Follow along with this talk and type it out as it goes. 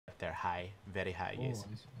They're high, very high. Oh, Yes.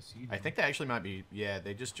 I see I think they actually might be. Yeah,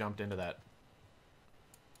 they just jumped into that.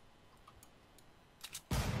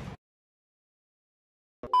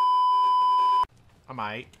 I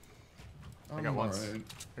might. I got one. Right.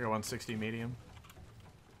 I got 160 medium.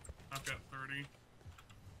 I've got 30.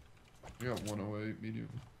 I got 108 medium.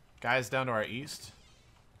 Guys down to our east.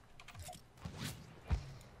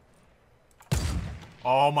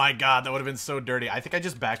 Oh my god, that would have been so dirty. I think I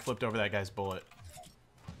just backflipped over that guy's bullet.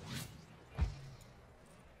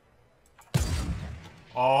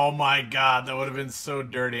 Oh my god, that would have been so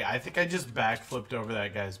dirty. I think I just backflipped over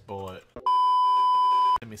that guy's bullet.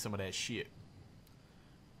 Give me some of that shit.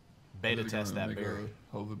 Beta test that beer.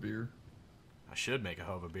 Hova beer. I should make a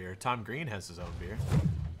Hova beer. Tom Green has his own beer.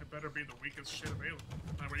 It better be the weakest shit available.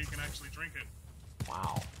 That way you can actually drink it.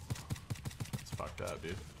 Wow. That's fucked up,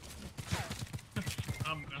 dude.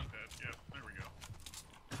 I'm dead. Yeah, there we go.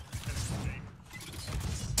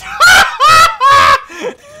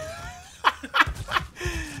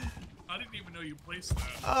 I didn't even know you placed that.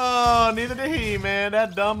 Oh, neither did he, man.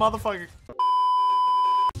 That dumb motherfucker.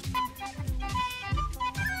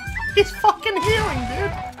 He's fucking healing,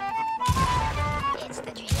 dude. It's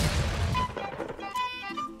the dream.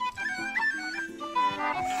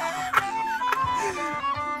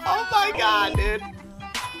 Oh my god, dude.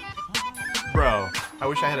 Bro, I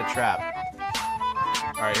wish I had a trap.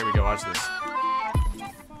 Alright, here we go. Watch this.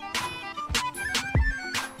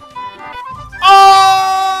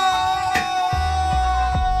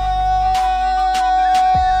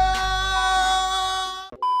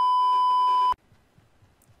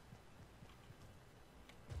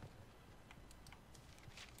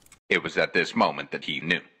 It was at this moment that he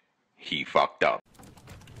knew. He fucked up.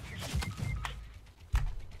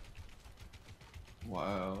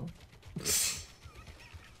 Wow.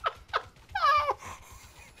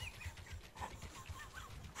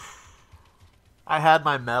 I had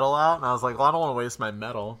my metal out, and I was like, well, I don't want to waste my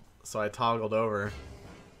metal. So I toggled over.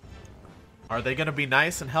 Are they going to be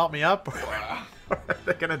nice and help me up? Or are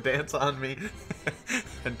they going to dance on me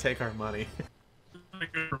and take our money?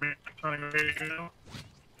 Good for me. I'm trying to go get it now.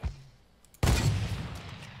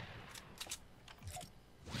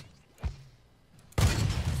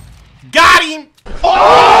 Got him!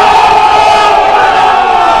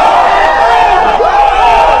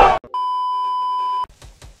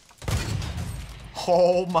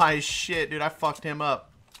 Oh my shit, dude, I fucked him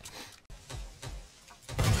up.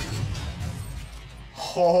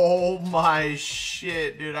 Oh my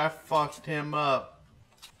shit, dude, I fucked him up.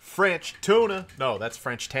 French tuna. No, that's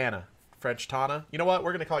French Tana. French Tana. You know what?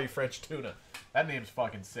 We're gonna call you French Tuna. That name's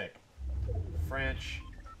fucking sick. French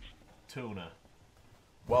Tuna.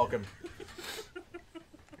 Welcome.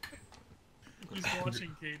 Just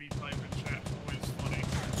watching Katie type in chat is always funny.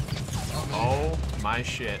 Oh my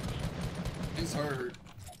shit. He's hurt.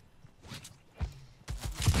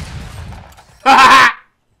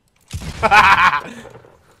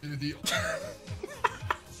 Dude,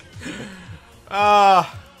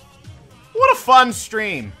 what a fun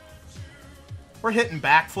stream. We're hitting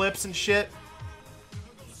backflips and shit.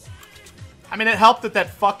 I mean, it helped that that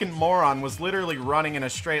fucking moron was literally running in a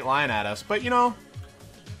straight line at us, but you know.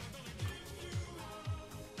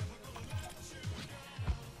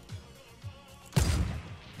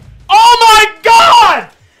 Oh my god!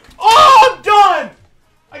 Oh, I'm done!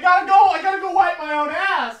 I gotta go wipe my own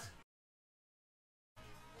ass!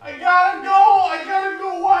 I gotta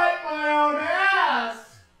go wipe my own ass!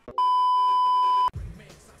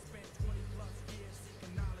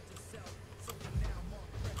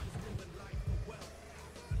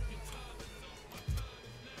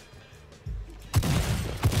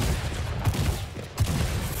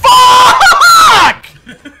 Fuck!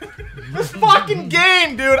 This fucking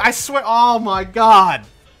game, dude, I swear, oh my god.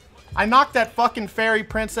 I knocked that fucking fairy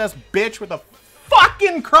princess bitch with a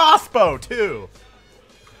fucking crossbow, too.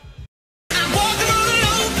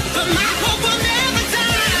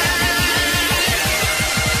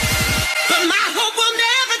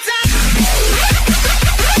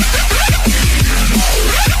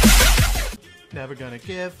 Never gonna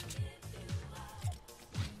give.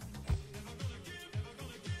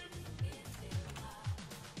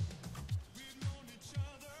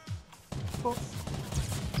 Oh,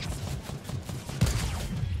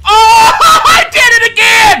 I did it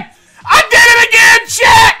again! I did it again,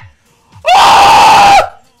 chat!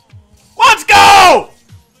 Oh! Let's go!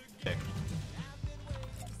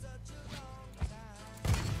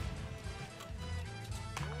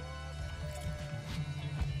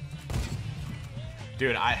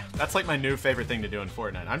 Dude, that's like my new favorite thing to do in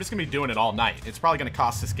Fortnite. I'm just gonna be doing it all night. It's probably gonna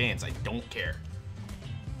cost us games. I don't care.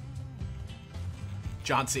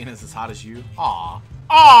 John Cena's as hot as you. Aw.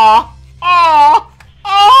 Aw. Aw. Aw.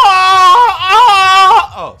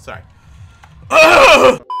 Aw. Oh, sorry.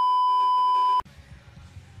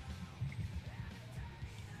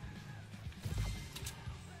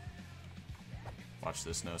 Watch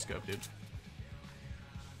this no scope, dude.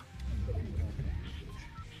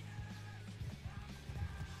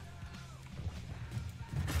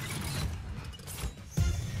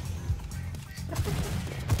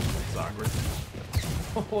 It's awkward.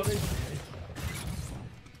 What is it?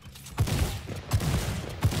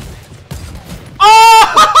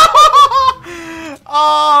 Oh!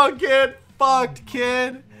 Oh, get fucked,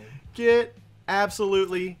 kid. Get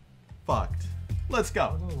absolutely fucked. Let's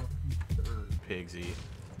go. Pigs eat.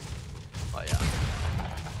 Oh, yeah.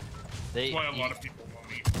 That's why a lot of people won't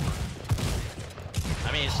eat.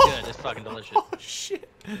 I mean, it's good. It's fucking delicious. Oh, shit.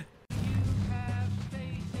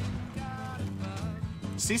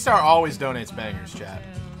 C-Star always donates bangers, chat.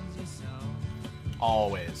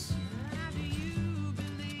 Always.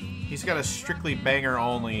 He's got a strictly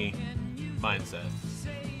banger-only mindset.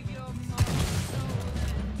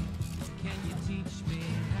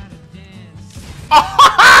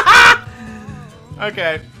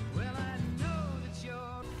 Okay.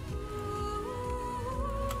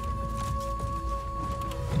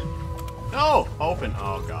 No! Open.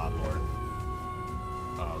 Oh, God, Lord.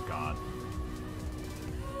 Oh, God.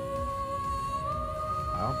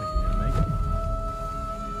 I don't think you're gonna make it.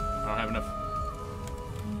 I don't have enough.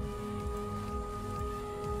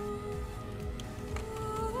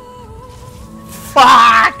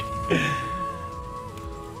 Fuck!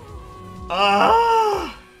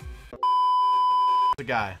 The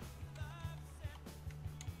guy.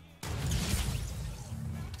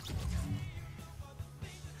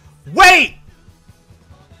 Wait!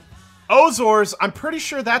 Ozors, I'm pretty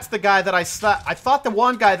sure that's the guy that I thought the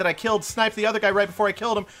one guy that I killed sniped the other guy right before I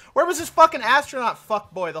killed him. Where was this fucking astronaut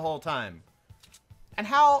fuckboy the whole time? And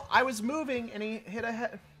how I was moving and he hit a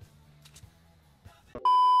head.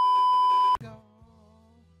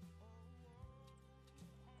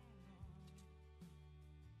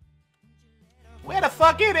 Where the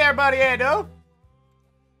fuck is everybody at, though?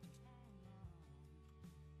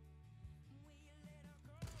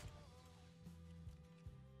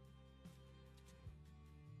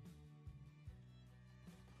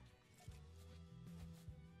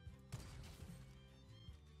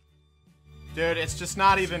 Dude, it's just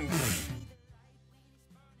not even... God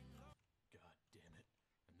damn it.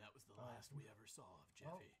 And that was the last we ever saw of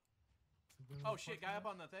Jeffy. Oh shit, guy up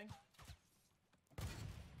on the thing?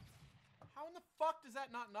 How in the fuck does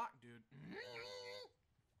that not knock, dude?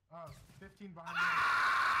 15 behind me.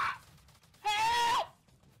 Help!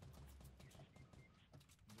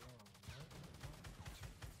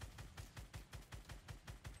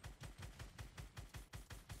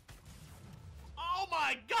 Oh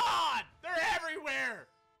my god! They're everywhere!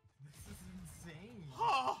 This is insane.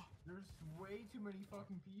 Oh, There's way too many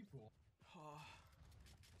fucking people.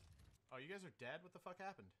 oh, you guys are dead? What the fuck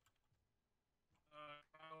happened?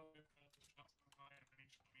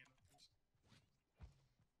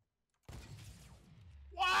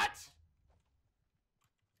 What?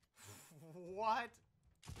 What?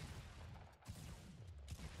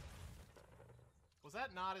 Was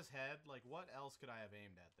that not his head? Like, what else could I have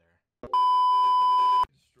aimed at there?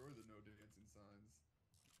 Destroy the no dancing signs.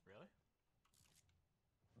 Really?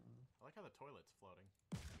 I like how the toilet's floating.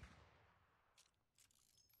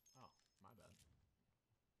 Oh, my bad.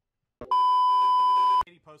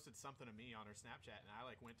 Katie posted something to me on her Snapchat, and I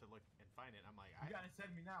like went to look and find it. And I'm like, You gotta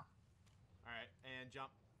send me now. all right, and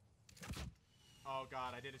jump. Oh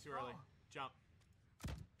god, I did it too early. Oh. Jump.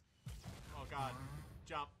 Oh god,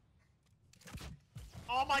 jump.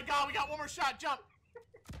 Oh my god, we got one more shot. Jump.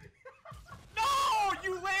 No,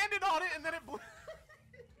 you landed on it, and then it blew.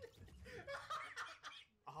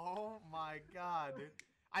 Oh my god, dude.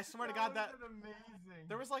 I swear to God that amazing.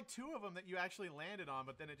 there was like two of them that you actually landed on,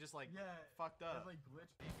 but then it just like fucked up. It like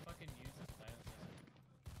glitched. They fucking use the silence.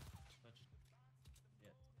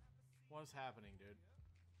 What is happening, dude?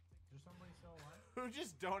 There's somebody still alive? Who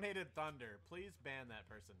just donated thunder? Please ban that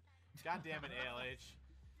person. God damn it, ALH.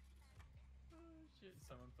 Oh shit,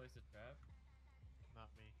 someone placed a trap? Not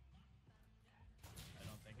me. I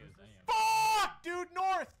don't think it was anyone. Fuck, dude,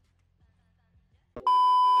 north!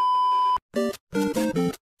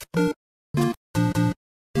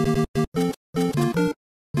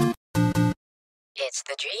 It's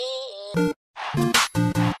the dream.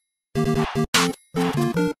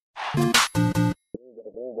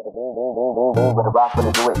 With a rock, with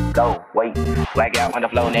a do it slow. Wait, swag out on the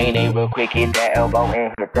floor, nay, real quick, hit that elbow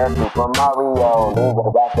and hit that Super Mario. With a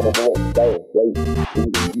rock, with a do it slow. Wait. Ooh, ooh,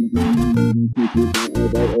 ooh, ooh, ooh, ooh, ooh, ooh, ooh.